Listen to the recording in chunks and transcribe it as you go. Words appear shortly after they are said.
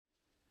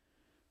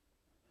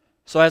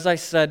So as I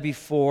said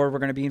before, we're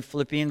going to be in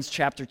Philippians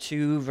chapter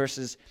 2,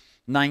 verses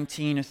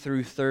 19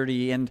 through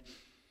 30, and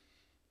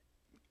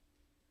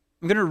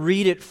I'm going to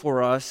read it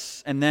for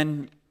us and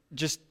then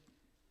just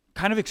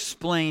kind of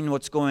explain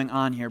what's going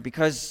on here,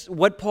 because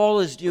what Paul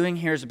is doing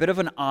here is a bit of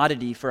an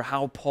oddity for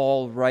how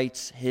Paul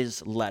writes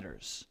his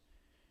letters.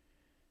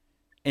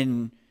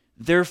 And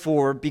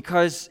therefore,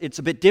 because it's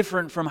a bit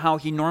different from how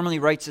he normally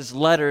writes his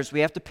letters, we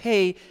have to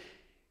pay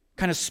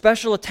kind of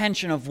special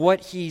attention of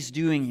what he's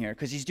doing here,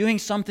 because he's doing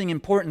something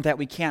important that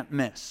we can't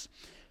miss.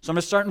 So I'm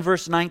going to start in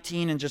verse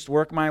 19 and just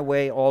work my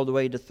way all the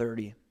way to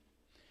 30.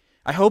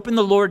 I hope in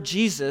the Lord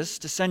Jesus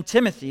to send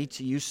Timothy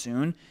to you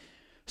soon,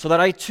 so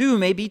that I too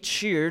may be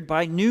cheered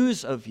by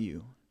news of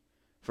you.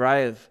 For I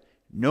have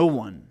no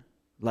one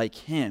like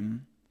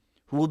him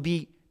who will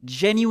be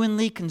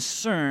genuinely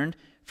concerned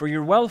for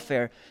your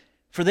welfare.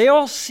 For they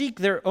all seek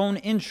their own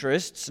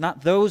interests,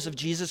 not those of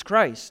Jesus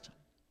Christ.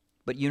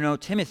 But you know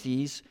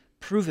Timothy's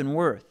proven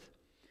worth,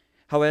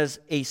 how as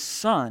a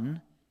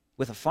son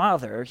with a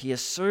father he has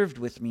served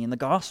with me in the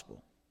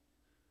gospel.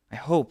 I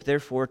hope,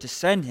 therefore, to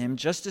send him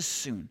just as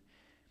soon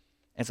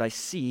as I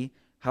see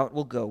how it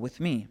will go with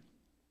me.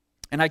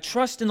 And I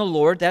trust in the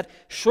Lord that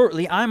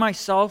shortly I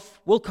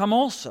myself will come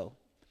also.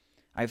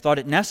 I have thought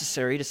it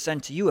necessary to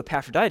send to you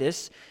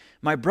Epaphroditus,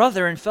 my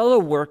brother and fellow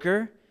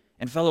worker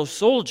and fellow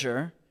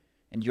soldier,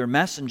 and your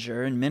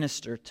messenger and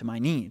minister to my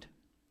need.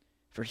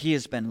 For he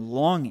has been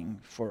longing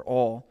for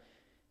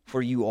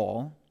you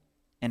all,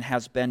 and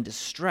has been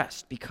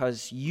distressed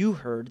because you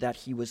heard that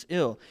he was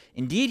ill.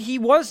 Indeed, he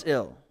was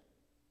ill,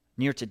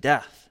 near to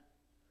death.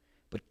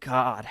 But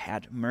God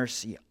had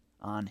mercy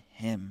on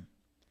him.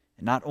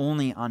 And not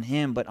only on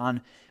him, but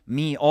on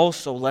me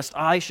also, lest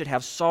I should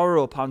have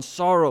sorrow upon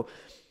sorrow.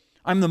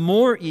 I'm the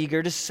more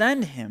eager to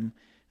send him,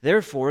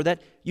 therefore,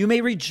 that you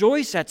may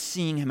rejoice at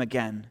seeing him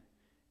again,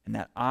 and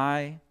that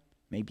I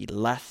may be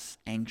less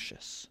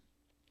anxious.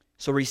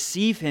 So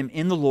receive him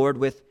in the Lord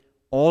with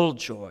all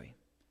joy,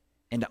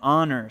 and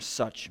honor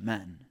such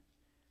men,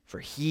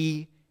 for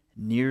he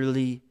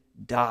nearly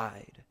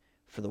died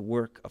for the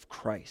work of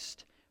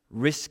Christ,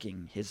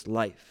 risking his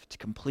life to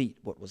complete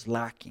what was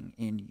lacking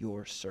in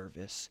your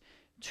service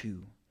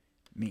to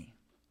me.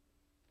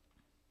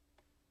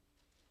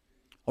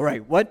 All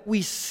right, what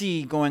we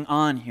see going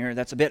on here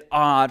that's a bit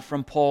odd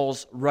from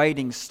Paul's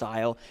writing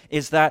style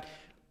is that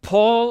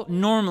Paul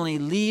normally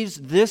leaves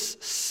this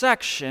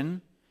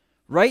section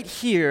right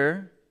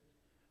here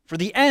for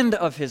the end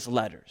of his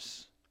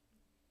letters.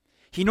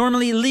 He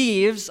normally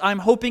leaves, I'm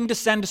hoping to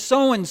send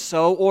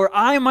so-and-so, or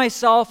I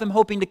myself am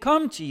hoping to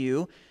come to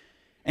you,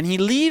 and he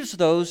leaves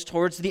those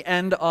towards the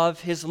end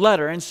of his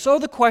letter. And so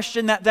the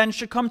question that then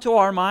should come to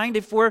our mind,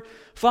 if we're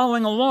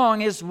following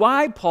along, is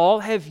why,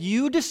 Paul, have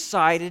you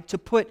decided to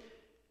put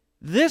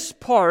this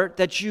part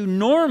that you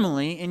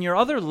normally, in your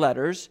other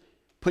letters,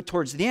 put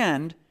towards the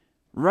end,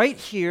 right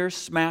here,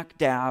 smack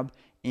dab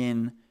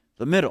in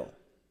the middle?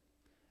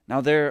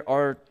 Now, there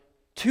are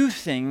two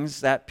things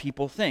that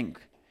people think.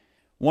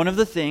 One of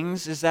the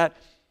things is that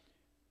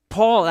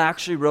Paul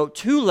actually wrote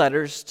 2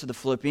 letters to the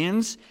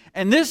Philippians,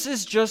 and this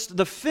is just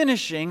the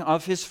finishing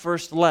of his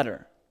first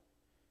letter.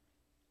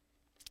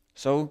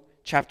 So,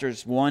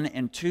 chapters 1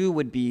 and 2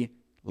 would be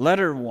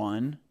letter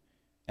 1,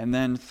 and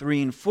then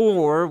 3 and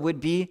 4 would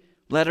be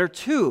letter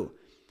 2.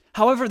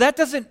 However, that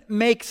doesn't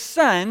make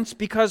sense,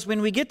 because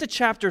when we get to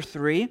chapter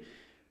 3,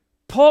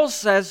 Paul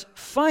says,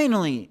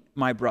 "Finally,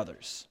 my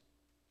brothers."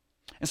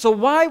 And so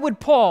why would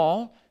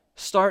Paul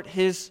start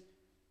his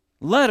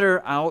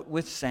letter out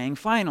with saying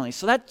finally?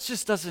 So that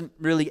just doesn't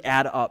really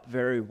add up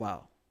very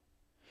well.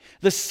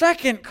 The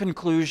second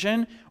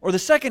conclusion, or the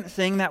second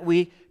thing that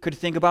we could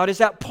think about, is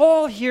that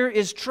Paul here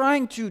is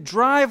trying to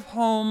drive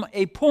home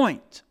a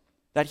point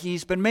that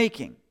he's been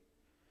making.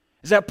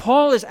 Is that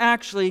Paul is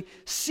actually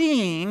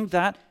seeing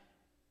that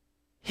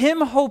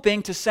him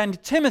hoping to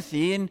send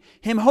Timothy and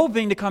him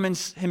hoping to come in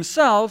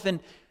himself,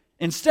 and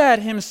instead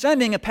him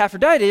sending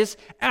Epaphroditus,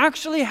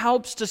 actually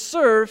helps to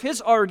serve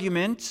his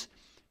argument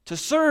to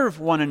serve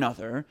one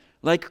another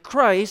like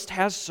Christ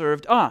has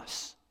served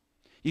us.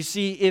 You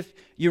see, if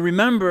you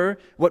remember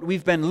what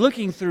we've been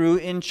looking through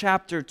in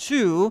chapter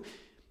 2,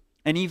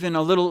 and even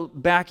a little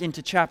back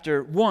into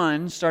chapter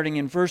 1, starting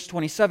in verse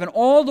 27,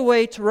 all the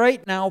way to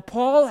right now,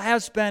 Paul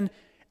has been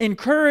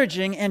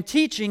encouraging and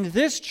teaching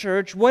this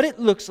church what it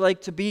looks like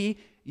to be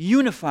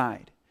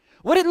unified,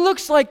 what it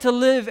looks like to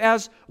live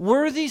as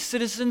worthy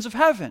citizens of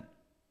heaven.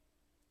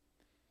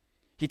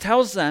 He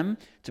tells them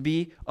to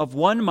be of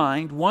one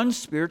mind, one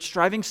spirit,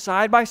 striving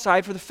side by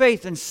side for the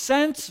faith. And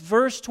since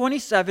verse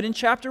 27 in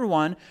chapter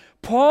 1,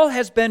 Paul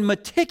has been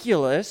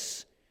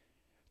meticulous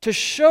to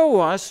show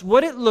us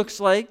what it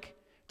looks like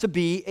to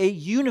be a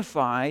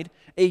unified,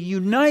 a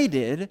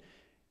united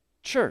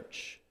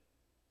church.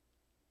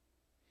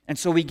 And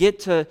so we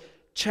get to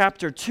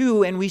chapter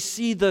 2 and we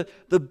see the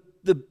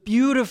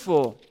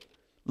beautiful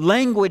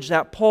language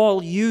that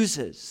Paul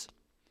uses.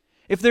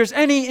 If there's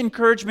any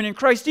encouragement in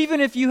Christ,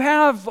 even if you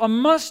have a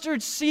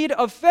mustard seed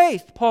of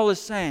faith, Paul is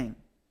saying,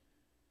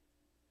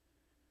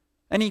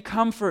 any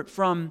comfort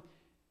from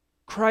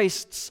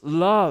Christ's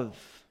love,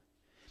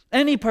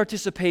 any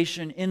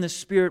participation in the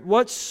Spirit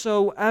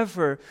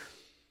whatsoever,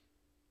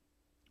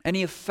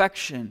 any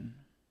affection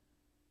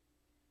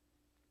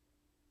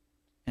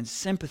and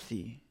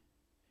sympathy,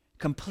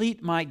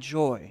 complete my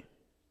joy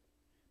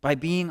by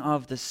being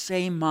of the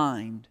same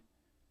mind,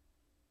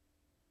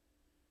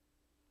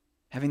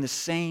 having the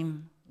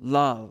same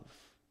love,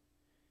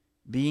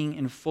 being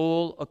in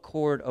full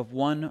accord of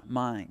one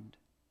mind.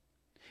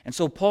 And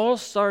so Paul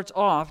starts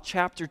off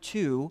chapter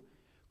 2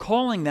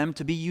 calling them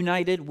to be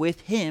united with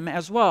him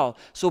as well.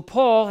 So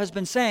Paul has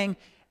been saying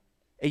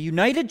a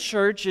united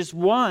church is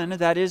one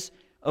that is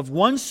of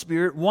one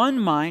spirit, one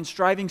mind,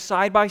 striving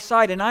side by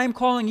side. And I am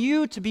calling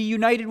you to be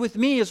united with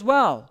me as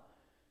well.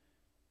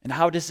 And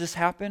how does this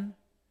happen?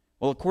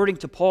 Well, according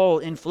to Paul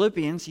in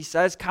Philippians, he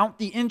says, count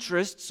the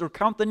interests or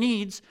count the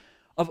needs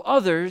of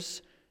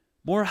others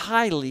more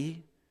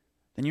highly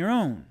than your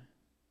own.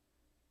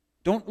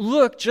 Don't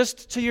look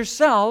just to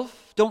yourself.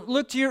 Don't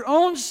look to your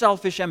own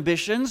selfish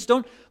ambitions.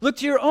 Don't look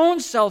to your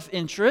own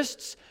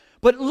self-interests,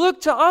 but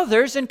look to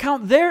others and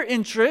count their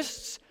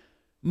interests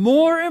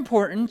more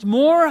important,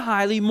 more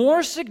highly,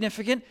 more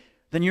significant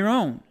than your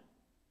own.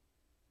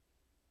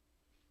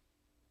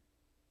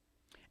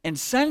 And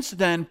since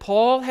then,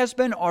 Paul has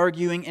been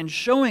arguing and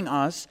showing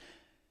us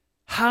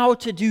how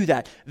to do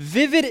that.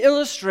 Vivid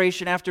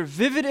illustration after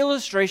vivid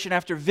illustration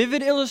after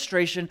vivid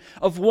illustration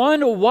of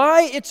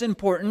why it's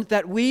important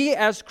that we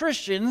as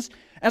Christians,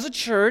 as a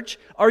church,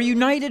 are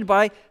united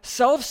by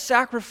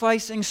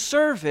self-sacrificing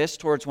service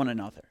towards one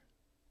another.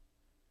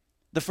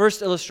 The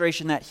first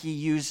illustration that he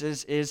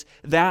uses is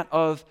that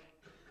of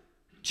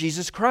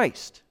Jesus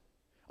Christ,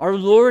 our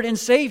Lord and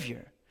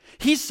Savior.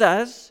 He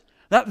says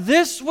that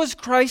this was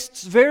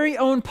Christ's very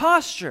own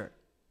posture,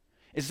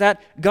 is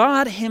that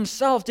God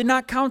himself did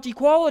not count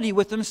equality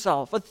with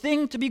himself a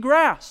thing to be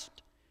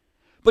grasped,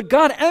 but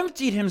God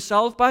emptied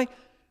himself by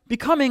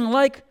becoming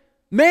like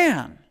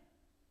man.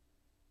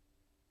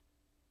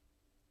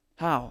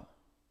 How?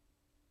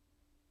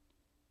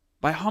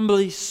 By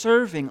humbly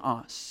serving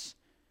us,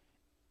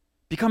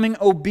 becoming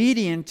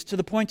obedient to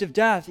the point of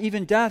death,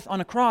 even death on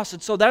a cross.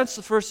 And so that's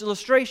the first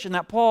illustration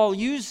that Paul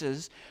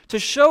uses to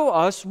show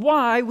us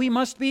why we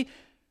must be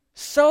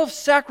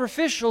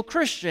self-sacrificial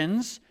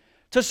Christians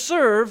to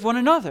serve one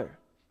another,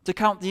 to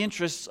count the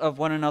interests of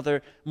one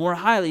another more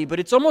highly. But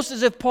it's almost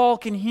as if Paul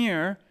can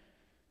hear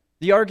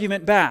the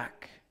argument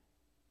back.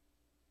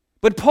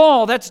 But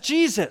Paul, that's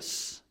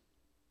Jesus.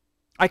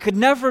 I could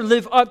never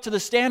live up to the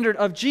standard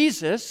of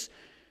Jesus.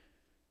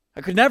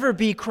 I could never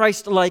be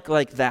Christ-like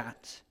like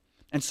that.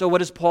 And so what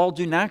does Paul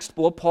do next?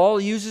 Well,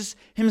 Paul uses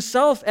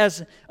himself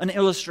as an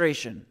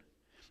illustration.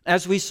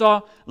 As we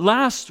saw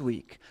last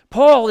week,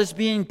 Paul is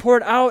being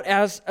poured out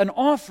as an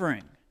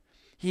offering.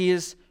 He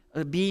is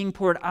being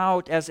poured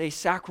out as a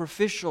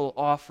sacrificial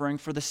offering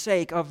for the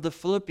sake of the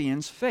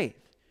Philippians'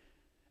 faith.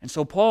 And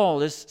so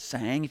Paul is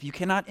saying, if you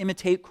cannot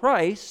imitate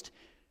Christ,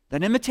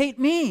 then imitate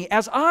me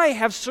as I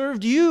have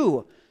served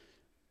you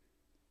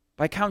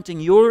by counting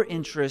your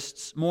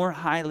interests more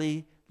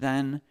highly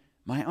than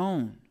my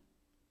own.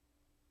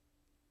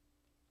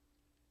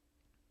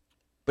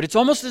 But it's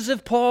almost as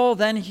if Paul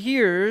then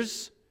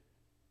hears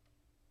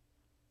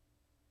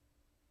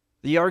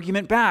the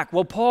argument back.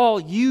 Well, Paul,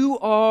 you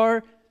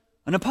are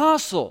an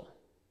apostle.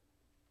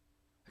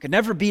 I could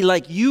never be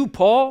like you,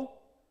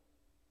 Paul.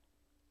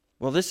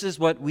 Well, this is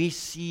what we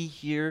see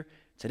here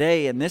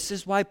today, and this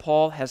is why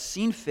Paul has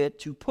seen fit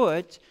to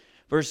put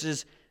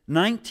verses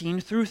 19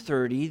 through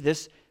 30,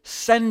 this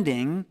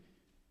sending,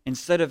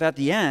 instead of at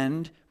the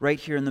end, right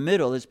here in the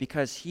middle, is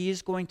because he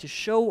is going to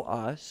show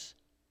us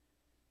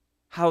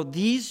how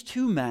these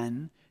two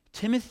men,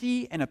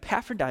 Timothy and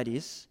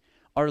Epaphroditus,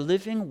 are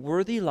living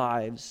worthy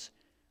lives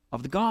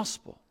of the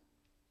gospel.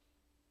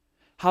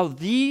 How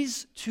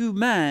these two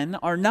men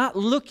are not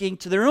looking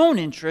to their own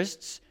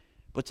interests,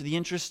 but to the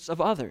interests of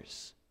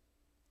others.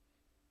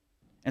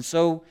 And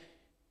so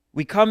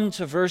we come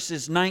to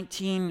verses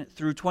 19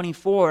 through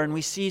 24, and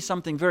we see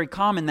something very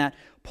common that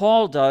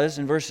Paul does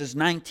in verses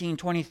 19,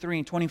 23,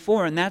 and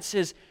 24, and that's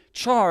his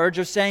charge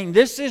of saying,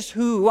 this is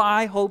who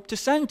I hope to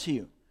send to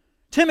you,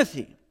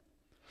 Timothy.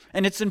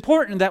 And it's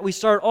important that we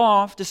start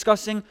off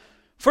discussing,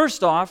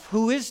 first off,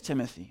 who is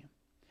Timothy?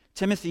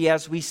 Timothy,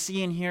 as we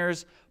see in here,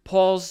 is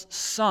Paul's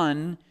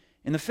son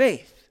in the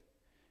faith.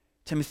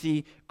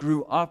 Timothy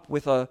grew up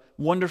with a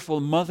wonderful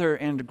mother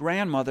and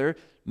grandmother.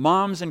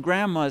 Moms and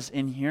grandmas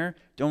in here,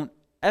 don't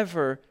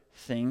ever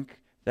think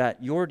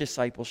that your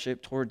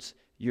discipleship towards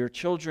your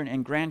children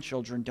and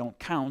grandchildren don't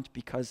count,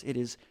 because it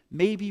is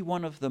maybe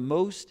one of the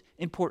most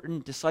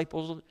important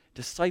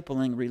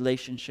discipling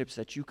relationships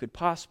that you could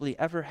possibly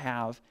ever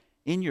have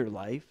in your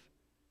life.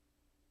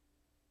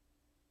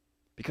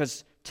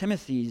 Because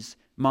Timothy's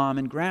mom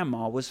and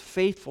grandma was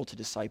faithful to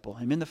disciple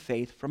him in the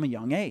faith from a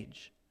young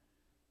age.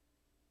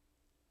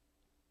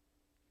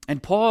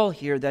 And Paul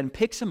here then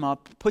picks him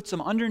up, puts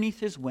him underneath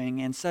his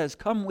wing, and says,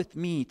 come with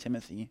me,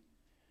 Timothy.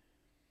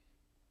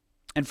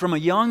 And from a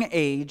young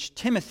age,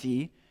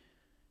 Timothy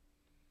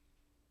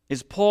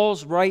is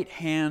Paul's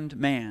right-hand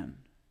man.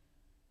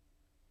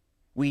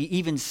 We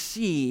even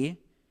see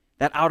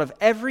that out of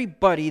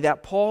everybody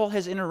that Paul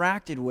has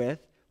interacted with,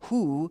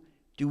 who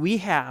do we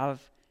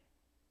have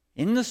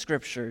in the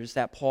Scriptures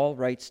that Paul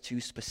writes to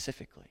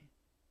specifically?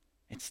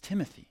 It's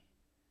Timothy.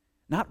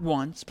 Not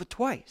once, but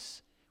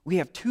twice. We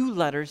have 2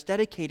 letters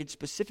dedicated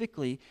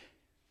specifically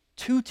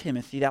to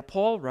Timothy that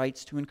Paul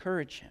writes to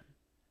encourage him.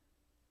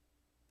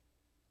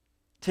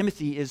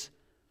 Timothy is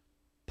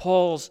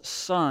Paul's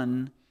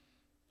son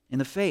in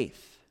the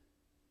faith.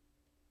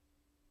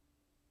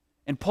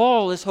 And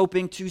Paul is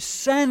hoping to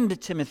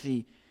send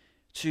Timothy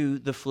to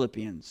the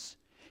Philippians.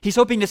 He's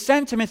hoping to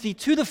send Timothy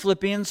to the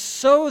Philippians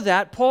so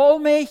that Paul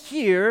may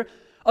hear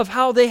of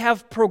how they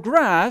have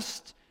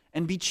progressed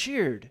and be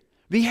cheered,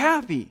 be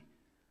happy,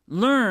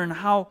 learn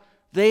how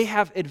they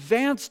have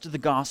advanced the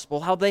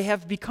gospel, how they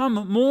have become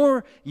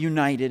more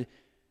united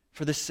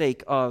for the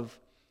sake of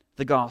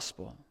the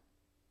gospel.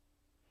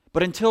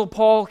 But until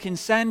Paul can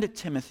send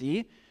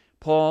Timothy,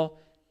 Paul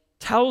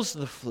tells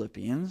the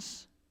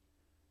Philippians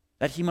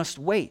that he must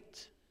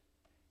wait.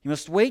 He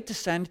must wait to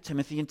send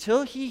Timothy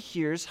until he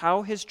hears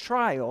how his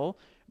trial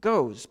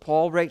goes.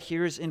 Paul right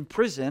here is in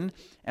prison,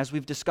 as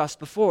we've discussed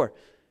before.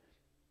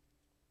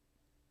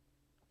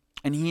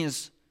 And he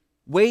is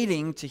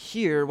waiting to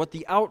hear what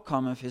the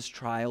outcome of his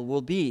trial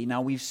will be.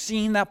 Now, we've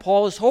seen that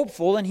Paul is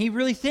hopeful, and he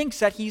really thinks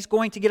that he's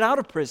going to get out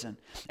of prison.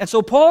 And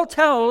so Paul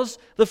tells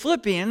the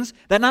Philippians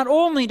that not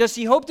only does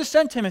he hope to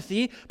send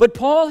Timothy, but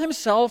Paul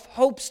himself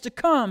hopes to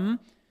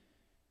come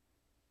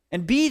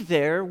and be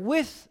there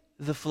with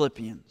the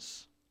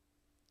Philippians.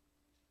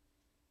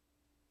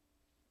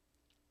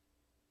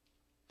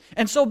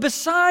 And so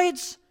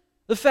besides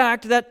the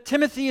fact that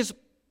Timothy is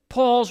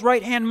Paul's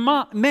right-hand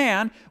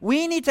man,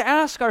 we need to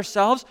ask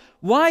ourselves,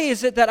 why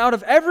is it that out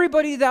of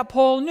everybody that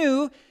Paul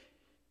knew,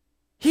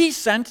 he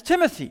sent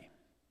Timothy?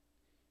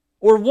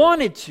 Or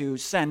wanted to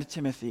send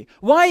Timothy?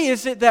 Why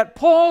is it that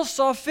Paul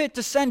saw fit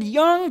to send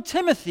young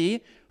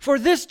Timothy for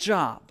this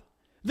job,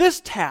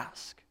 this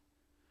task?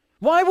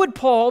 Why would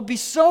Paul be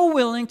so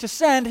willing to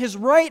send his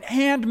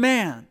right-hand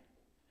man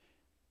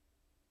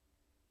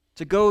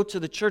to go to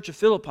the church of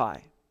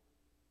Philippi?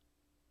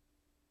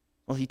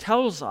 Well, he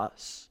tells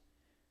us,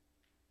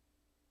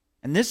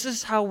 and this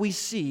is how we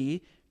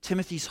see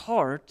Timothy's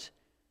heart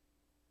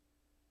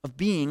of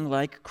being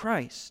like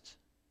Christ.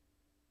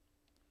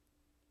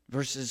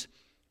 Verses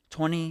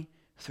 20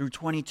 through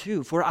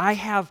 22. For I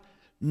have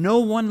no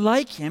one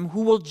like him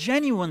who will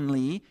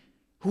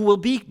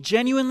be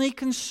genuinely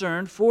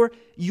concerned for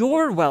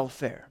your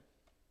welfare.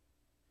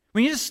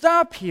 We need to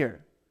stop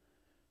here.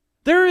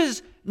 There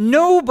is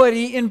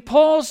nobody in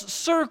Paul's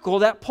circle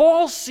that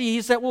Paul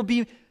sees that will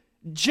be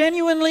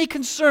genuinely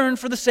concerned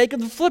for the sake of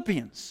the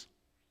Philippians.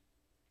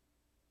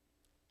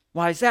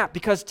 Why is that?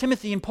 Because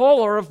Timothy and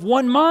Paul are of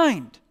one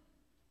mind.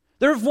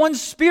 They're of one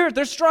spirit.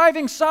 They're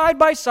striving side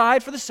by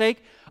side for the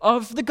sake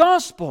of the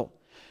gospel.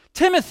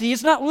 Timothy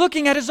is not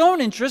looking at his own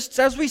interests,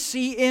 as we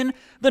see in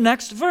the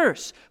next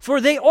verse.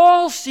 For they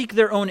all seek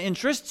their own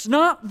interests,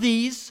 not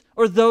these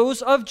or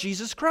those of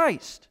Jesus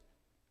Christ.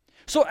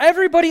 So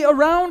everybody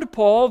around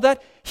Paul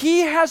that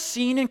he has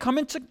seen and come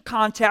into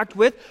contact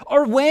with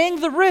are weighing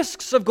the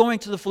risks of going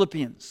to the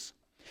Philippians.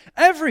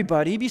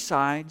 Everybody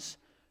besides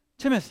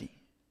Timothy.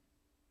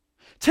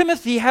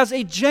 Timothy has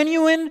a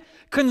genuine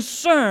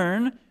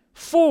concern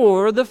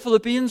for the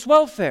Philippians'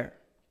 welfare.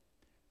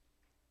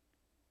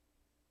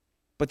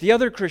 But the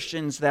other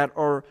Christians that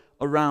are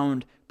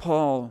around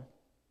Paul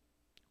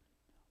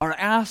are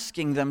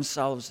asking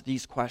themselves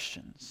these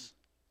questions.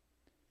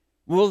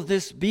 Will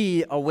this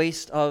be a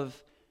waste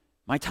of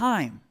my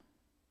time?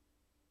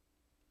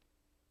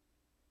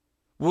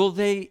 Will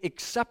they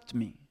accept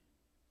me?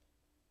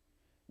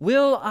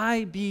 Will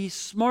I be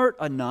smart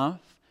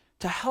enough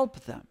to help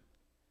them?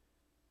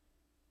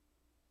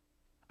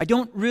 I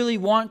don't really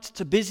want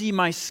to busy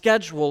my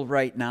schedule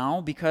right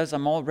now because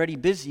I'm already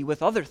busy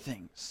with other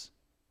things.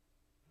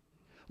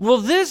 Will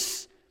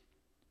this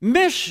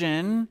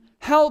mission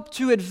help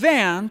to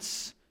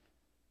advance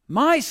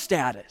my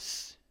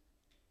status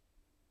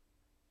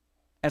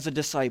as a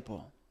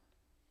disciple?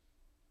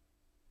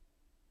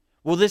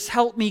 Will this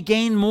help me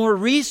gain more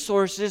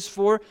resources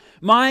for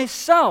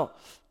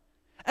myself?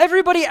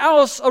 Everybody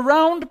else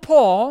around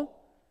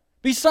Paul,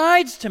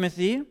 besides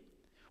Timothy,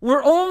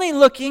 were only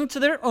looking to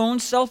their own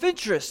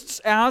self-interests,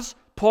 as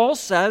Paul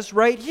says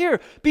right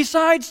here,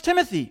 besides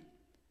Timothy.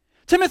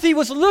 Timothy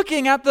was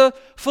looking at the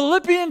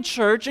Philippian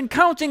church and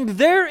counting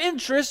their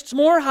interests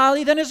more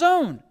highly than his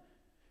own.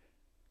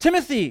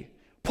 Timothy,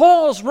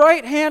 Paul's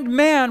right-hand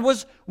man,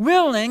 was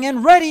willing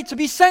and ready to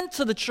be sent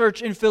to the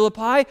church in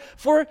Philippi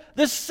for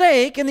the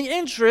sake and the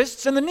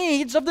interests and the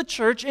needs of the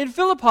church in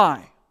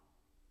Philippi.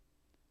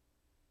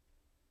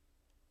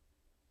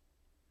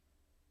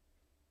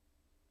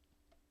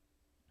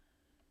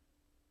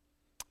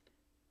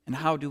 And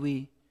how do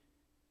we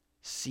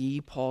see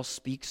Paul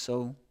speak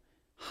so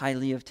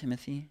highly of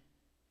Timothy?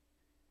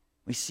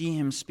 We see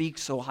him speak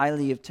so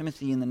highly of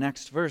Timothy in the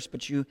next verse,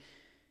 but you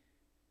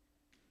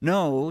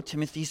know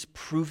Timothy's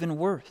proven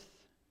worth.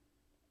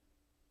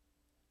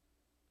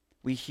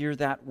 We hear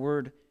that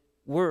word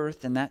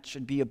worth, and that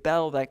should be a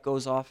bell that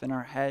goes off in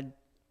our head,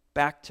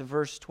 back to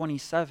verse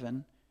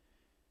 27,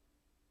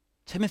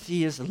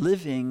 Timothy is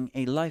living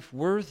a life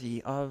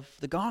worthy of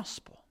the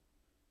gospel.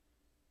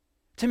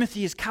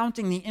 Timothy is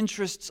counting the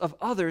interests of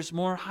others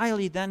more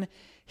highly than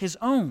his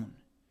own.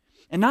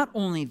 And not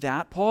only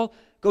that, Paul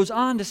goes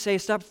on to say a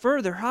step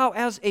further, how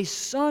as a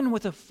son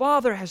with a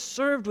father has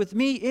served with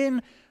me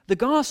in the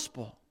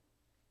gospel.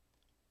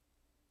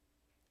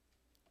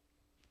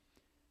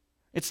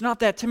 It's not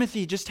that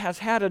Timothy just has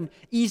had an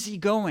easy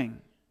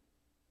going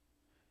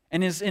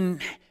and is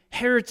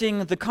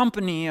inheriting the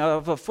company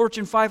of a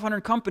Fortune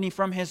 500 company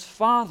from his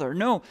father.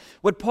 No,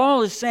 what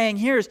Paul is saying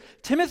here is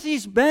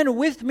Timothy's been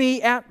with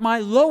me at my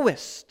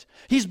lowest.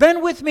 He's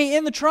been with me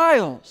in the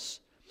trials.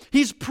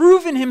 He's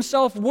proven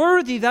himself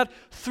worthy that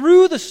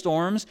through the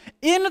storms,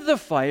 in the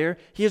fire,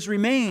 he has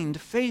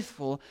remained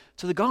faithful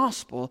to the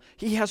gospel.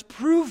 He has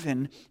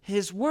proven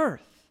his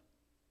worth.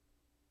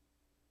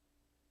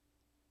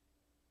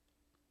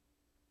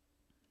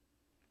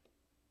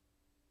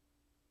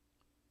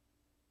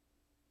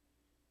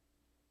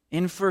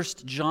 In 1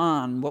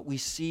 John, what we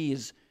see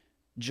is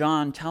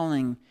John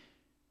telling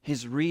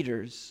his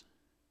readers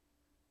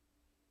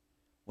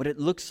what it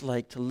looks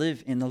like to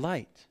live in the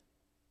light.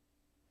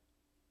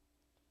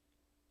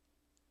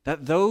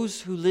 That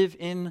those who live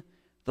in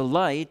the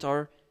light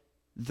are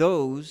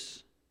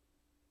those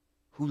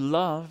who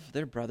love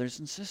their brothers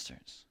and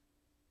sisters.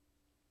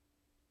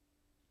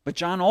 But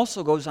John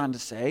also goes on to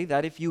say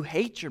that if you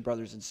hate your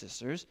brothers and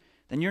sisters,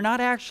 then you're not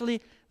actually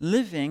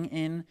living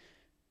in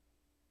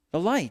the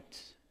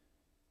light.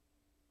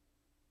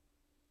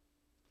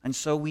 And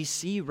so we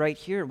see right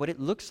here what it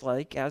looks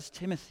like as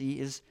Timothy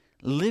is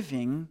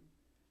living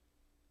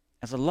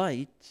as a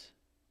light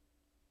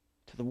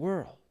to the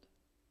world.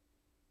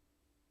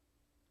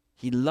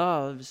 He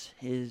loves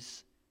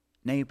his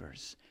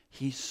neighbors.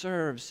 He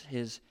serves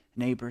his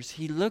neighbors.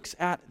 He looks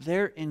at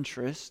their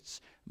interests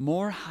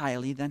more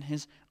highly than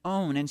his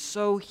own. And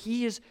so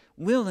he is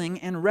willing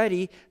and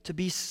ready to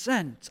be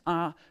sent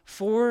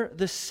for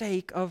the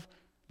sake of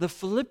the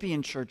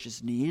Philippian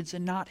church's needs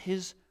and not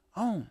his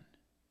own.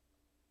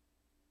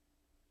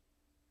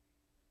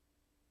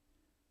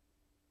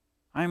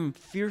 I'm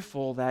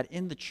fearful that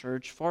in the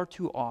church, far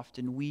too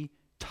often, we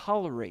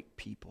tolerate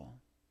people.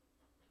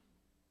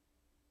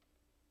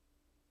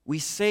 We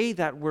say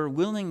that we're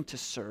willing to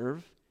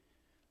serve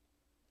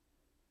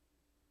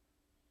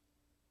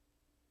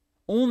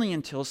only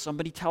until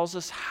somebody tells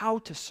us how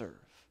to serve.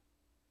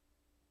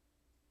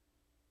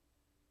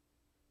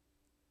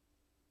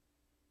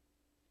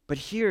 But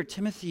here,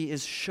 Timothy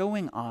is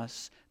showing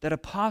us that a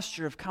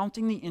posture of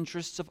counting the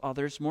interests of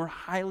others more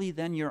highly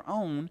than your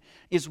own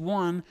is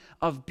one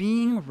of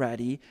being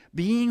ready,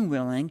 being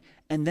willing,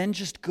 and then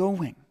just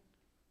going.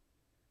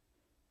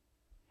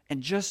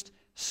 And just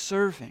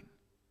serving.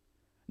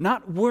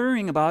 Not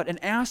worrying about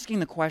and asking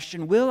the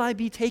question, will I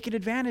be taken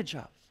advantage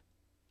of?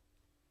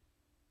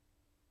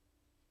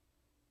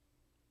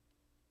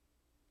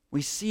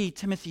 We see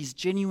Timothy's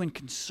genuine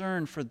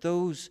concern for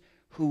those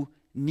who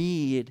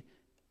need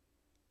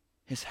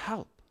his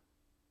help.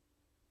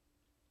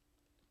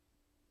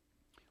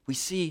 We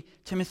see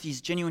Timothy's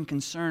genuine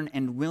concern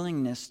and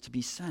willingness to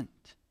be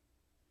sent.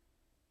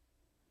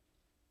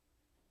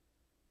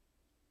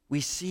 We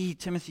see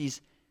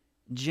Timothy's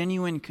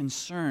genuine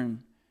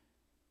concern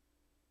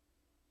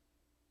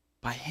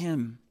by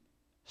him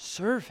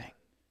serving.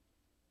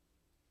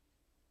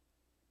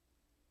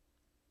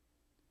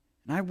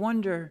 And I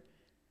wonder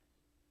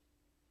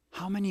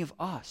how many of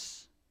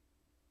us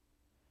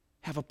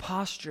have a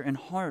posture and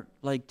heart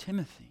like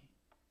Timothy,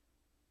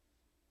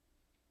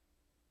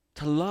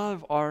 to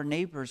love our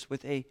neighbors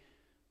with a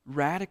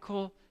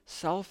radical,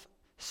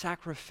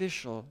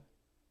 self-sacrificial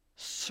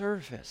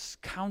service,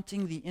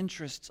 counting the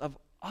interests of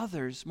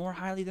others more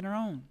highly than our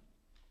own.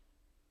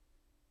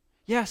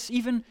 Yes,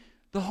 even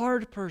the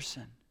hard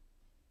person.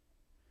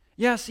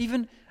 Yes,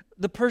 even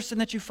the person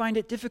that you find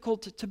it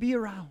difficult to be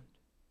around.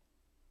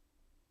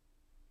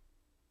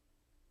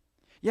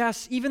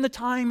 Yes, even the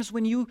times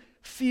when you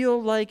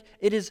feel like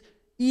it is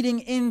eating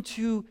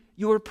into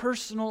your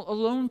personal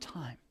alone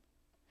time.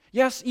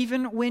 Yes,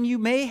 even when you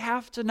may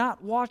have to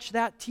not watch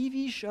that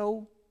TV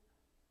show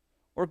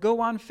or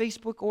go on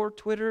Facebook or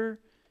Twitter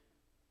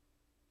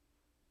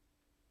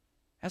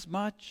as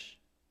much,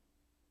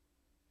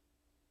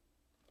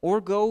 or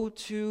go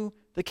to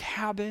the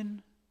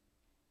cabin.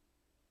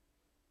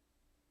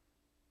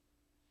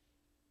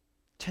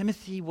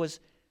 Timothy was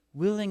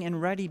willing and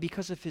ready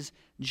because of his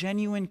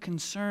genuine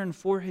concern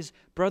for his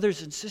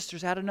brothers and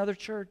sisters at another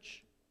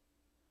church.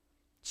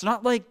 It's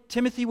not like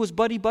Timothy was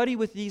buddy-buddy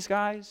with these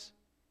guys.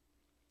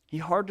 He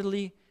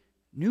hardly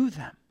knew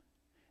them.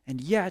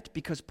 And yet,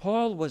 because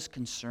Paul was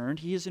concerned,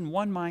 he is in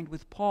one mind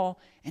with Paul,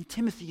 and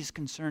Timothy is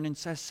concerned and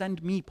says,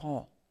 "Send me,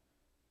 Paul."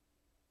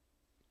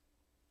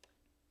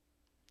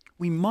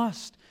 We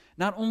must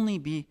not only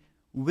be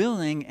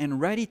willing and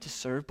ready to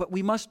serve, but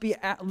we must be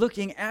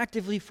looking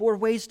actively for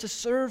ways to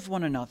serve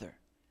one another,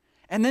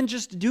 and then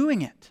just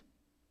doing it.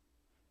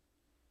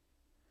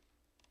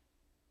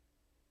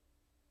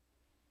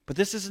 But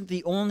this isn't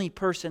the only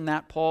person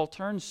that Paul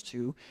turns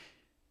to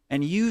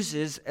and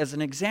uses as an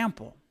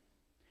example.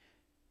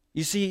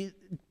 You see,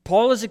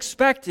 Paul is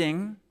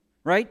expecting,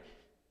 right?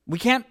 We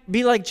can't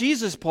be like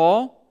Jesus,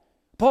 Paul.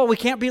 Paul, we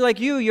can't be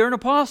like you. You're an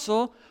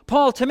apostle.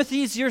 Paul,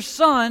 Timothy's your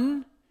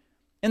son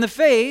in the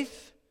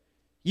faith.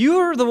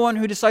 You're the one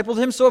who discipled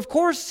him, so of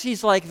course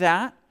he's like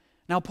that.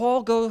 Now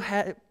Paul goes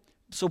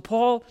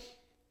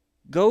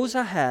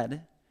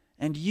ahead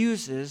and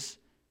uses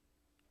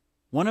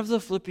one of the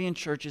Philippian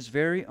church's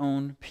very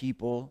own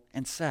people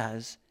and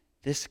says,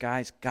 this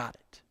guy's got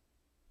it.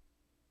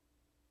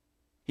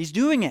 He's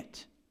doing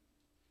it.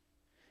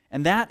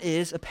 And that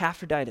is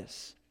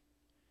Epaphroditus.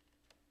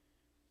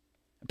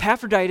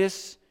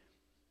 Epaphroditus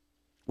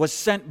was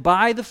sent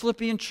by the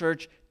Philippian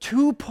church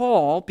to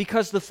Paul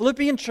because the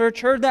Philippian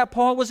church heard that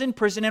Paul was in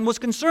prison and was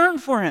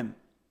concerned for him.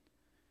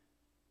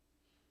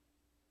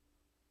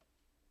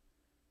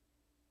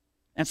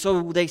 And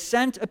so they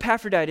sent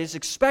Epaphroditus,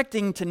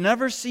 expecting to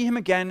never see him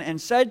again, and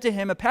said to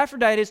him,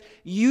 Epaphroditus,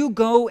 you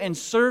go and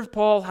serve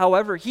Paul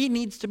however he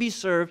needs to be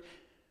served.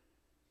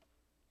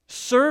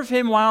 Serve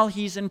him while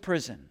he's in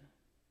prison.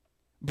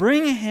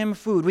 Bring him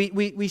food.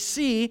 We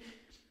see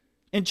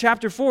in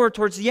chapter 4,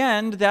 towards the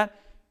end, that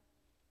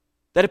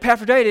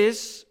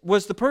Epaphroditus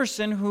was the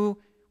person who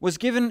was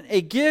given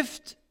a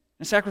gift,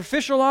 a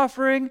sacrificial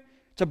offering,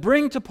 to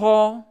bring to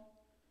Paul.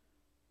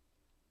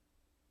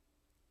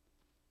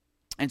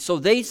 And so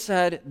they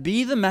said,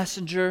 be the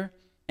messenger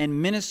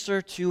and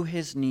minister to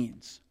his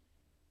needs.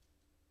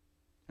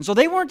 And so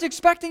they weren't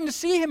expecting to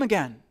see him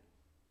again.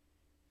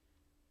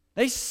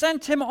 They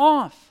sent him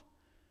off.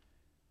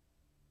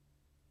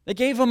 They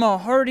gave him a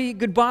hearty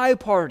goodbye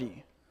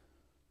party.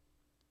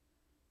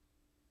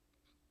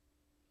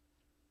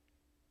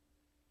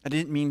 I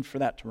didn't mean for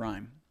that to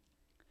rhyme,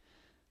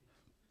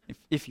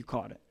 if you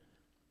caught it.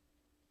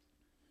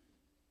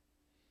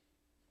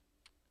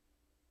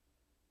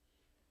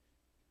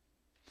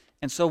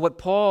 And so what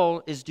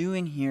Paul is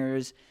doing here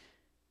is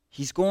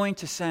he's going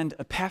to send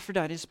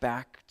Epaphroditus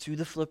back to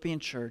the Philippian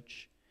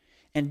church.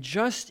 And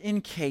just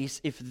in case,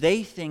 if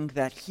they think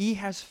that he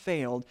has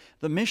failed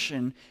the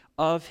mission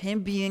of him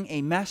being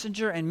a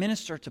messenger and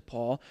minister to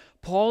Paul,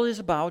 Paul is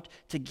about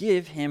to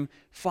give him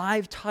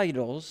 5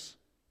 titles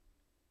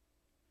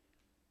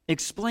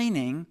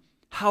explaining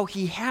how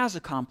he has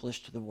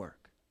accomplished the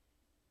work.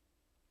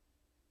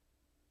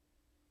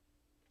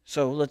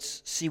 So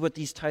let's see what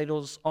these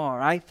titles are.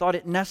 I thought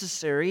it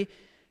necessary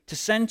to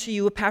send to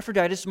you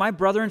Epaphroditus, my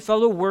brother and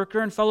fellow worker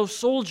and fellow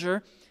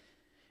soldier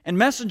and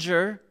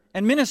messenger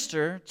and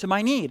minister to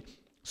my need.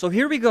 So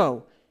here we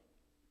go.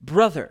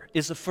 Brother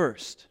is the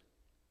first.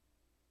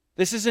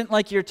 This isn't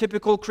like your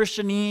typical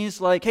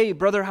Christianese, like, hey,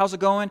 brother, how's it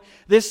going?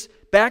 This,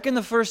 back in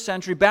the first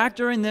century, back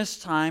during this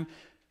time,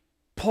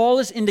 Paul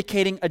is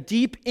indicating a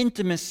deep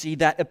intimacy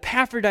that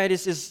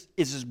Epaphroditus is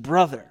his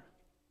brother.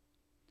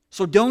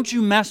 So don't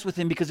you mess with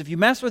him, because if you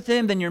mess with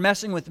him, then you're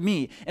messing with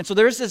me. And so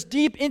there's this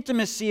deep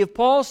intimacy of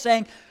Paul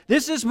saying,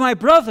 this is my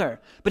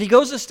brother. But he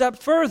goes a step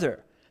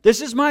further.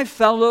 This is my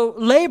fellow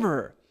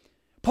laborer.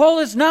 Paul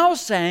is now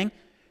saying,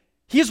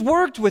 he has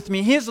worked with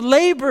me. He has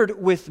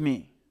labored with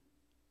me.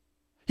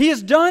 He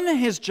has done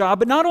his job.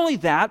 But not only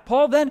that,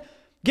 Paul then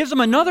gives him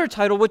another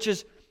title, which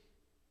is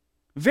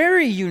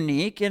very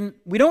unique, and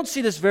we don't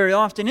see this very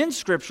often in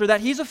Scripture,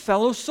 that he's a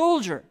fellow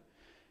soldier.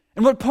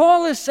 And what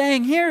Paul is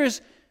saying here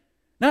is,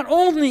 not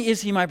only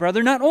is he my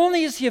brother, not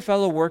only is he a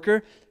fellow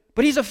worker,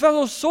 but he's a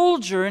fellow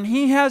soldier, and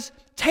he has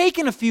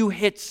taken a few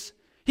hits.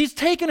 He's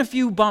taken a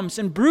few bumps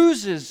and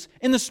bruises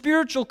in the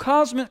spiritual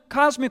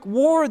cosmic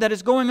war that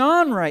is going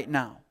on right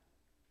now.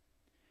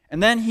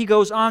 And then he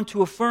goes on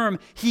to affirm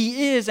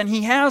he is and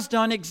he has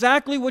done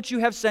exactly what you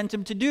have sent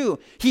him to do.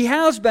 He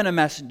has been a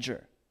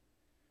messenger.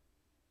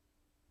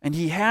 And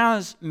he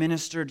has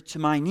ministered to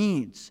my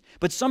needs.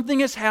 But something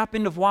has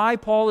happened of why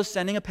Paul is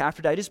sending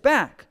Epaphroditus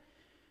back.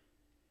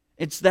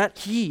 It's that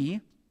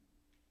he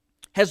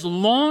has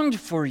longed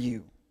for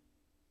you.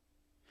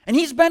 And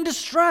he's been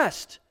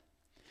distressed.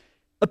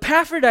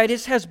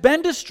 Epaphroditus has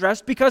been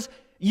distressed because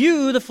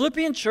you, the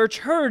Philippian church,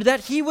 heard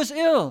that he was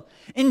ill.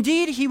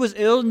 Indeed, he was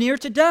ill near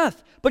to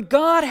death. But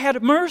God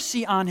had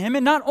mercy on him,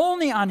 and not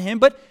only on him,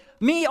 but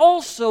me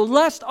also,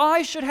 lest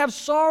I should have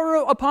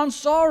sorrow upon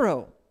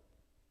sorrow.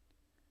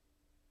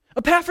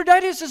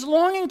 Epaphroditus is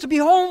longing to be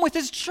home with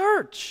his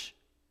church.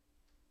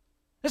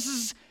 This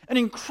is an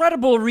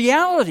incredible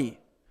reality.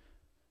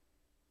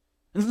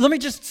 And let me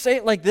just say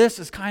it like this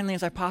as kindly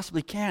as I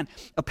possibly can.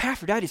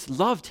 Epaphroditus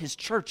loved his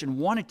church and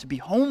wanted to be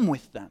home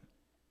with them.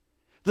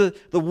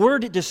 The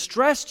word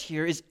distressed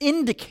here is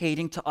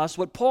indicating to us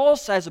what Paul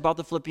says about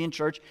the Philippian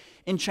church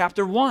in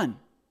chapter 1.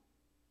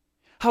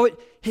 How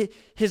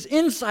his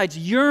insides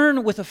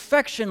yearn with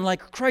affection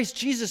like Christ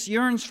Jesus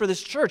yearns for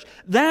this church.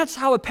 That's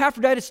how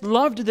Epaphroditus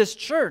loved this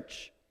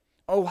church.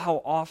 Oh,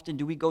 how often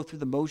do we go through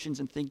the motions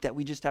and think that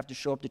we just have to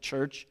show up to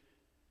church?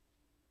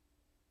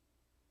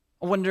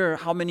 I wonder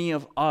how many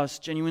of us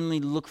genuinely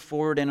look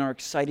forward and are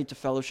excited to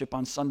fellowship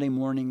on Sunday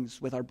mornings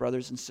with our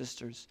brothers and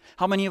sisters.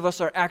 How many of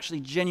us are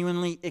actually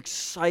genuinely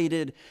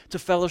excited to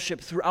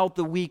fellowship throughout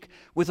the week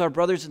with our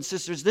brothers and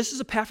sisters? This is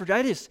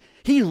Epaphroditus.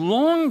 He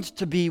longed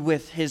to be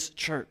with his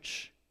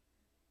church.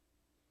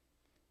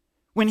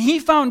 When he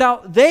found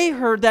out they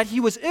heard that he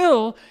was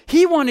ill,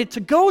 he wanted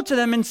to go to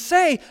them and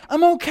say,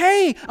 I'm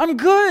okay, I'm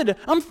good,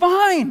 I'm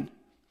fine.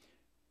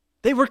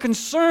 They were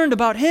concerned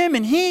about him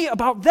and he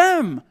about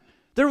them.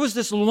 There was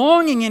this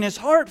longing in his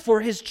heart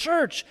for his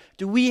church.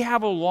 Do we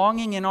have a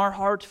longing in our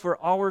heart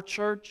for our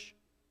church?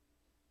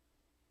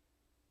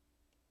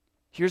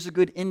 Here's a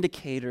good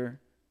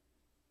indicator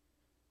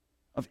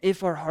of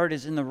if our heart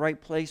is in the right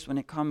place when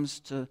it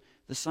comes to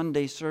the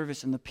Sunday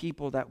service and the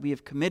people that we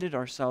have committed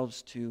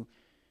ourselves to.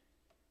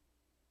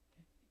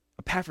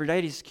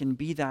 Epaphroditus can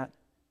be that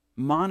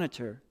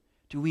monitor.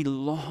 Do we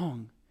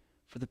long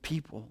for the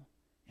people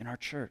in our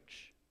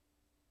church?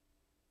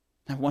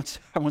 I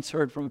once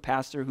heard from a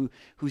pastor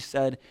who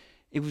said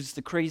it was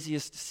the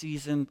craziest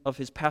season of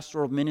his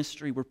pastoral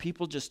ministry where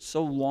people just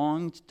so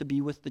longed to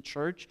be with the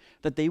church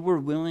that they were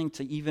willing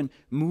to even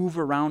move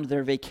around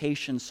their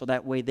vacations so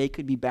that way they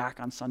could be back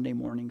on Sunday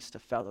mornings to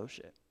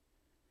fellowship.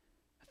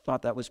 I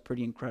thought that was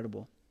pretty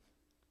incredible.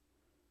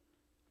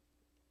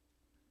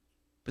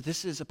 But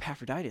this is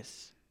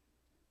Epaphroditus,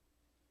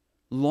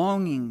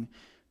 longing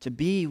to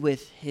be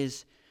with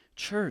his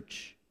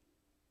church.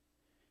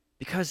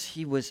 Because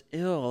he was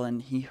ill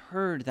and he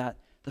heard that,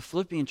 the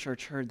Philippian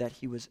church heard that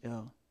he was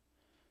ill.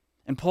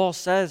 And Paul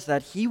says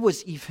that he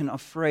was even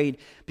afraid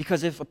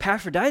because if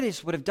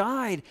Epaphroditus would have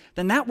died,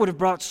 then that would have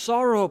brought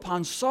sorrow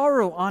upon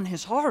sorrow on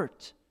his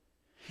heart.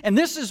 And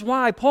this is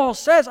why Paul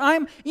says,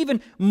 I'm even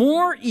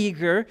more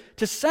eager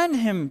to send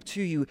him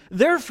to you.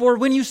 Therefore,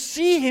 when you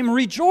see him,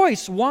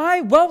 rejoice.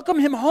 Why? Welcome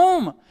him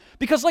home.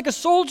 Because like a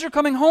soldier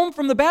coming home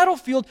from the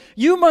battlefield,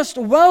 you must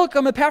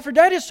welcome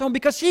Epaphroditus home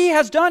because he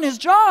has done his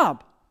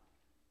job.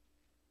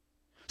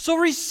 So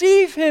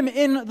receive him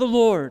in the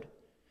Lord.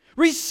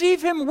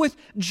 Receive him with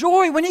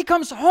joy. When he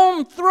comes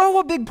home, throw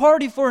a big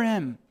party for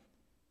him.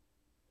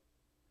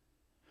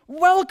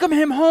 Welcome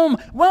him home.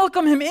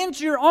 Welcome him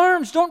into your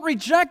arms. Don't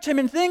reject him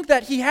and think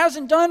that he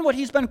hasn't done what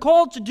he's been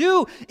called to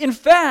do. In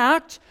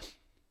fact,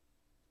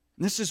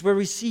 this is where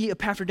we see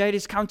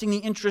Epaphroditus counting the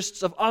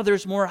interests of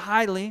others more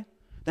highly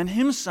than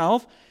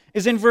himself.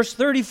 Is in verse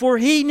 34,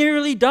 he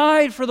nearly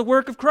died for the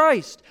work of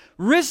Christ,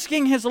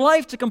 risking his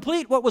life to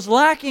complete what was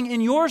lacking in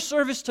your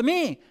service to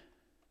me.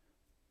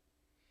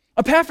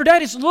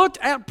 Epaphroditus looked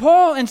at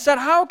Paul and said,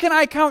 how can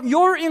I count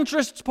your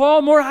interests,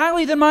 Paul, more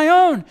highly than my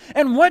own?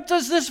 And what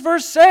does this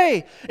verse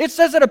say? It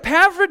says that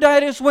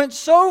Epaphroditus went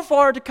so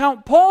far to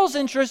count Paul's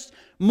interests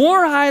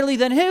more highly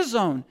than his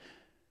own,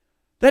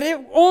 that it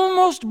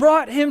almost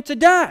brought him to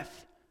death.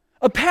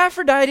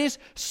 Epaphroditus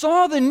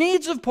saw the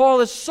needs of Paul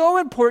as so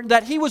important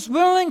that he was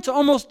willing to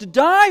almost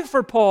die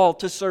for Paul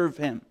to serve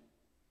him.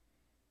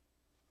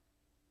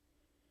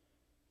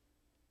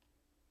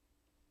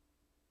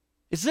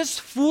 Is this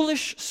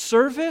foolish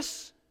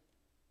service?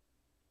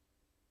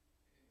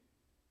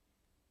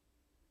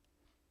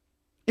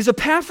 Is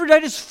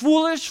Epaphroditus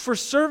foolish for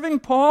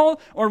serving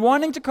Paul or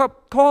wanting to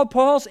call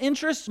Paul's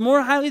interests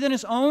more highly than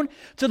his own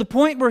to the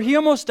point where he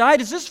almost died?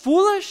 Is this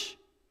foolish?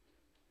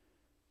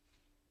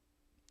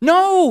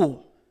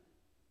 No,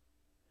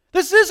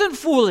 this isn't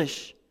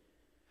foolish.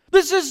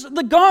 This is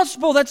the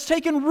gospel that's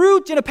taken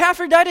root in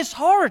Epaphroditus'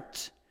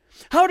 heart.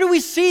 How do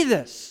we see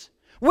this?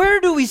 Where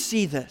do we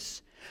see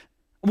this?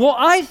 Well,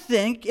 I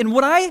think, and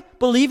what I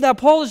believe that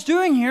Paul is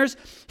doing here is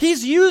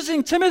he's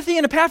using Timothy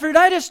and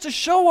Epaphroditus to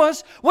show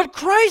us what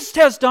Christ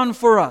has done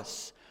for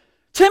us.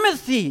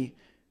 Timothy,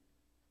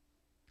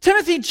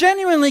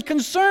 genuinely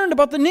concerned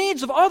about the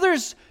needs of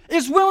others,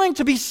 is willing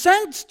to be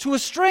sent to a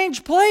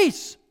strange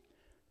place.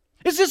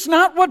 Is this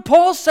not what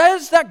Paul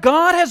says that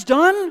God has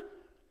done?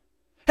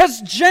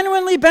 Has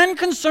genuinely been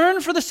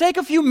concerned for the sake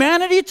of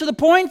humanity to the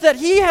point that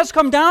he has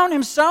come down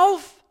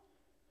himself?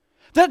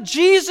 That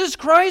Jesus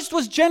Christ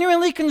was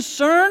genuinely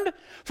concerned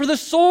for the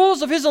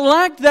souls of his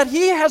elect, that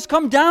he has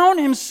come down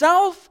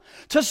himself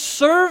to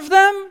serve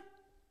them?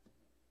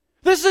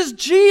 This is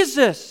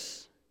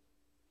Jesus.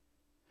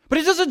 But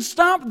it doesn't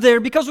stop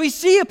there, because we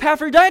see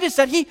Epaphroditus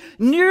that he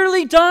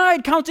nearly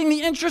died counting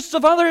the interests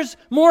of others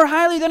more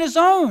highly than his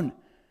own.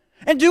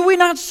 And do we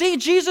not see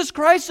Jesus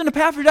Christ in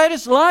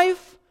Epaphroditus'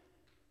 life?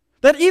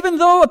 That even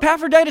though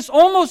Epaphroditus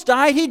almost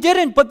died, he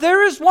didn't. But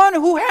there is one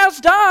who has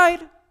died.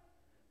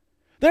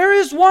 There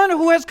is one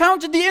who has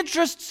counted the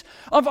interests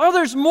of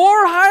others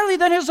more highly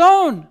than his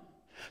own,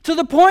 to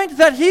the point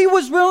that he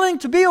was willing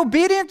to be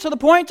obedient to the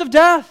point of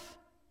death.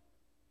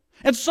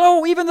 And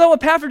so, even though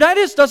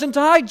Epaphroditus doesn't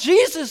die,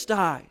 Jesus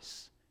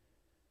dies.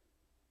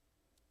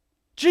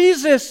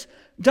 Jesus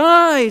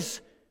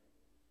dies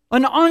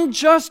an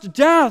unjust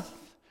death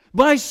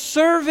by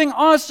serving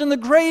us in the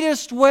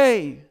greatest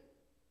way,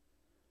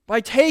 by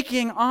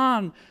taking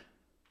on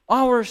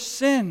our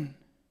sin,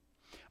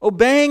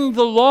 obeying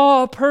the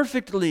law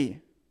perfectly,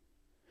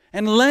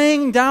 and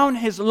laying down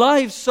his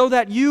life so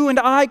that you and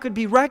I could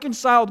be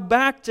reconciled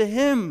back to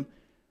him.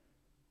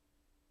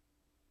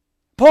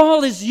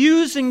 Paul is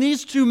using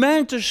these two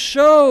men to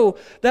show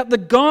that the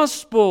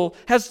gospel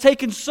has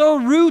taken so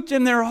root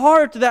in their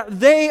heart that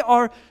they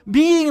are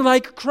being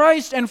like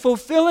Christ and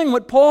fulfilling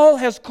what Paul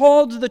has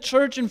called the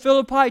church in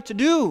Philippi to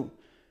do.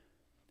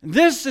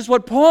 This is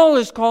what Paul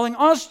is calling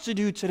us to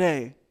do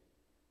today.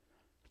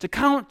 To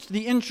count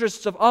the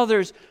interests of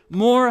others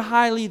more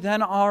highly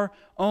than our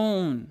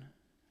own.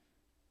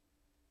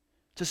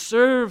 To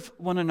serve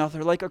one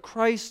another like a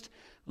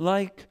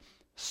Christ-like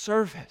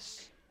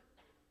service.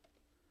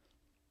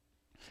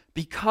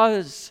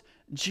 Because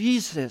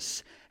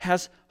Jesus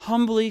has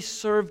humbly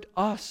served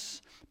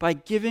us by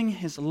giving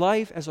his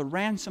life as a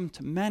ransom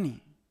to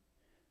many,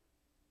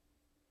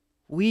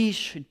 we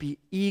should be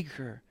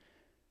eager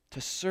to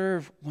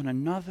serve one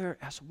another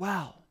as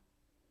well.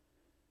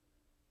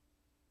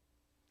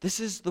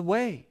 This is the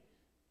way.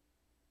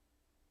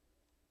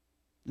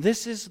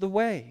 This is the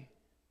way.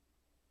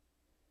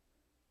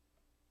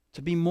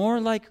 To be more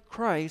like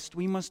Christ,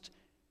 we must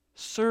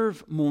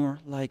serve more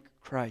like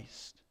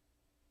Christ.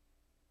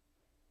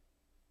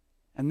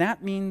 And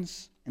that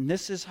means, and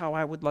this is how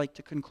I would like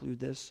to conclude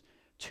this,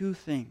 two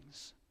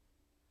things.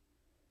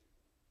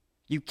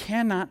 You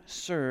cannot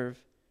serve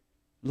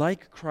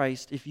like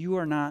Christ if you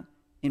are not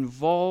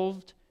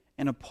involved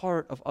and a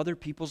part of other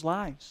people's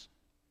lives.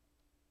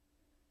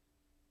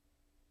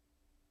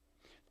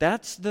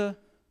 That's the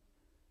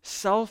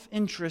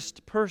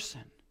self-interest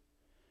person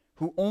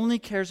who only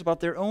cares about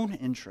their own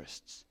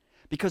interests.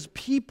 Because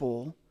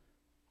people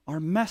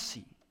are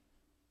messy.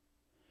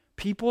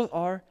 People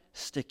are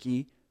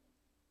sticky.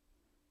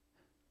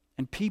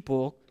 And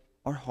people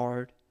are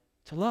hard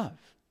to love.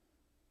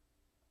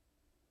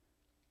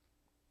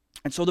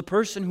 And so the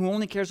person who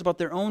only cares about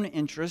their own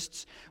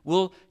interests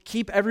will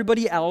keep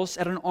everybody else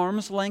at an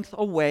arm's length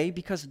away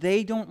because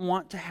they don't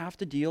want to have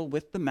to deal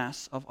with the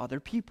mess of other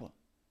people.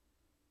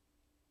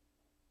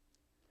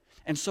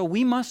 And so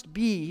we must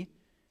be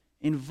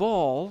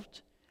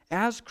involved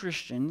as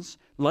Christians,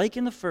 like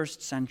in the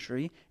first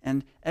century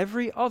and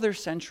every other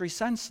century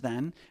since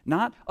then,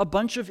 not a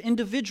bunch of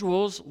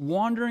individuals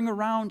wandering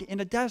around in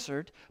a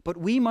desert, but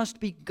we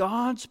must be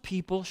God's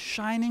people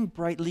shining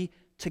brightly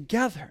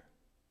together.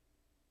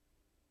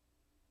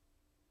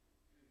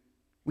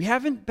 We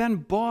haven't been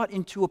bought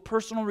into a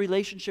personal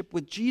relationship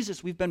with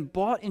Jesus. We've been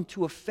bought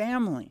into a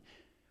family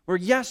where,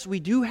 yes,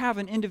 we do have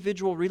an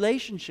individual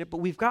relationship, but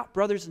we've got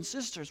brothers and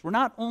sisters. We're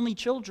not only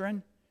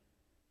children.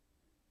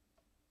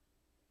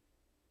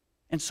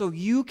 And so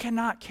you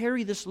cannot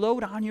carry this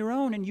load on your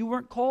own, and you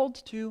weren't called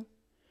to.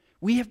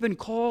 We have been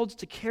called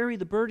to carry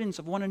the burdens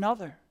of one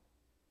another.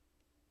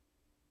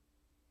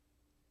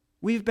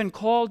 We've been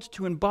called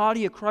to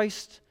embody a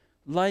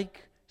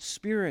Christ-like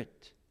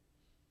spirit.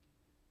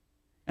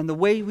 And the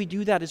way we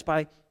do that is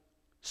by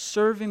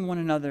serving one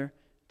another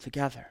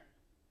together.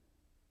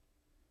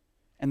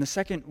 And the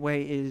second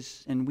way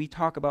is, and we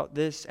talk about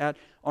this at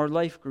our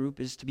life group,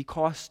 is to be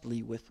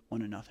costly with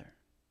one another.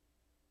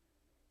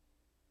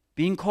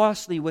 Being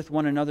costly with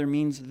one another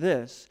means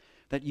this,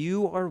 that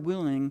you are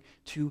willing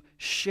to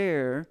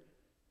share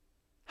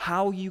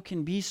how you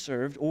can be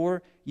served,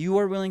 or you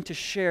are willing to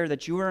share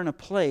that you are in a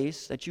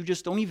place that you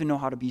just don't even know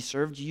how to be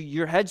served.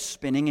 Your head's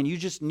spinning and you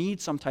just need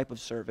some type of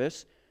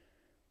service.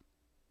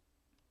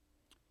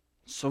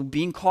 So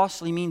being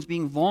costly means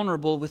being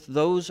vulnerable with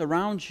those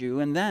around you,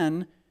 and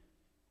then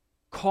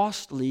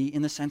costly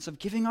in the sense of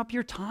giving up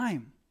your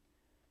time,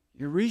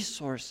 your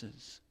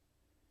resources,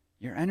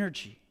 your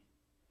energy,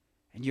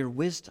 and your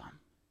wisdom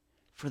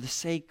for the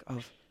sake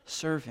of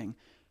serving.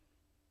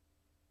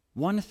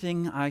 One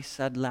thing I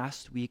said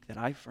last week that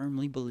I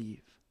firmly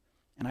believe,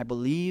 and I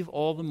believe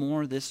all the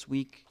more this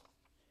week,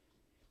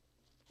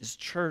 is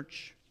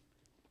church.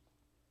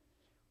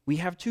 We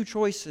have two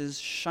choices,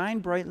 shine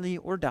brightly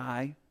or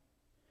die.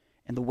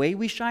 And the way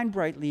we shine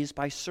brightly is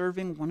by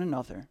serving one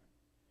another.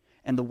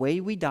 And the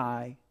way we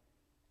die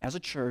as a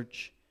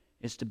church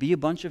is to be a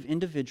bunch of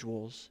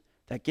individuals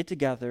that get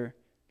together,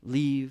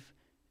 leave,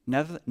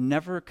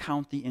 never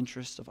count the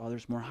interests of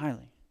others more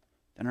highly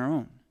than our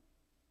own.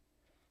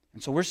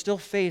 And so we're still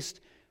faced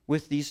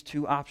with these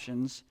two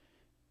options.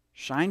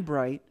 Shine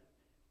bright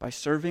by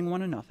serving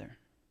one another,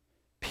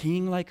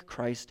 being like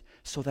Christ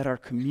so that our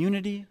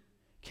community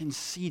can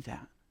see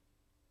that,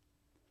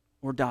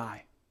 or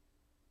die.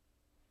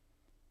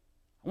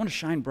 I want to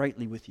shine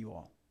brightly with you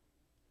all.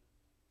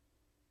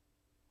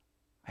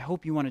 I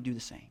hope you want to do the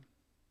same.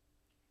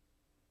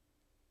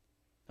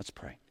 Let's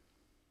pray.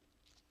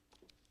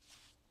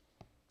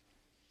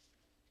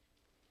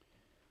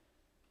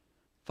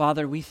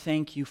 Father, we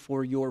thank you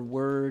for your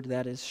word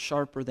that is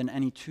sharper than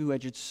any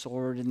two-edged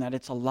sword, and that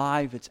it's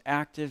alive, it's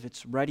active,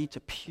 it's ready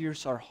to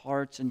pierce our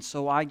hearts. And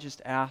so I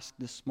just ask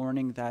this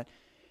morning that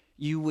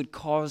you would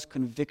cause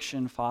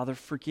conviction, Father.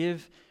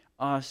 Forgive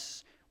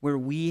us where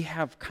we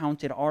have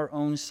counted our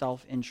own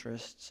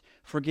self-interests.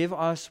 Forgive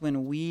us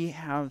when we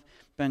have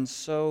been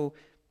so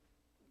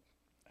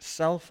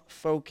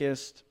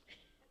self-focused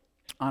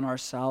on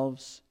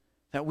ourselves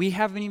That we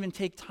haven't even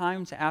taken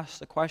time to ask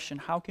the question,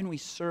 how can we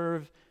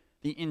serve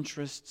the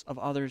interests of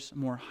others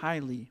more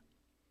highly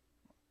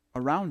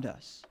around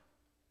us?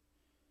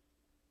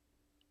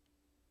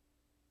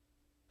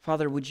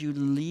 Father, would you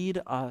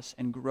lead us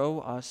and grow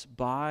us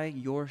by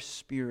your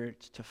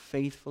Spirit to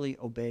faithfully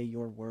obey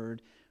your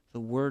word,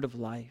 the word of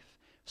life,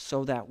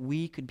 so that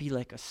we could be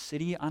like a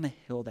city on a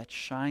hill that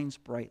shines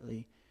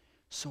brightly,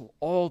 so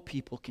all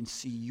people can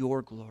see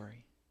your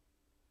glory.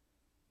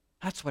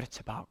 That's what it's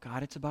about,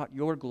 God. It's about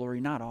your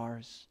glory, not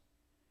ours.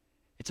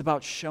 It's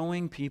about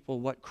showing people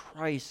what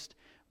Christ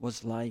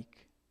was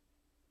like.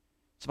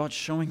 It's about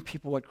showing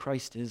people what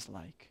Christ is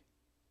like.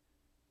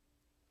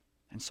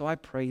 And so I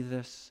pray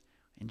this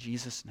in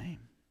Jesus' name.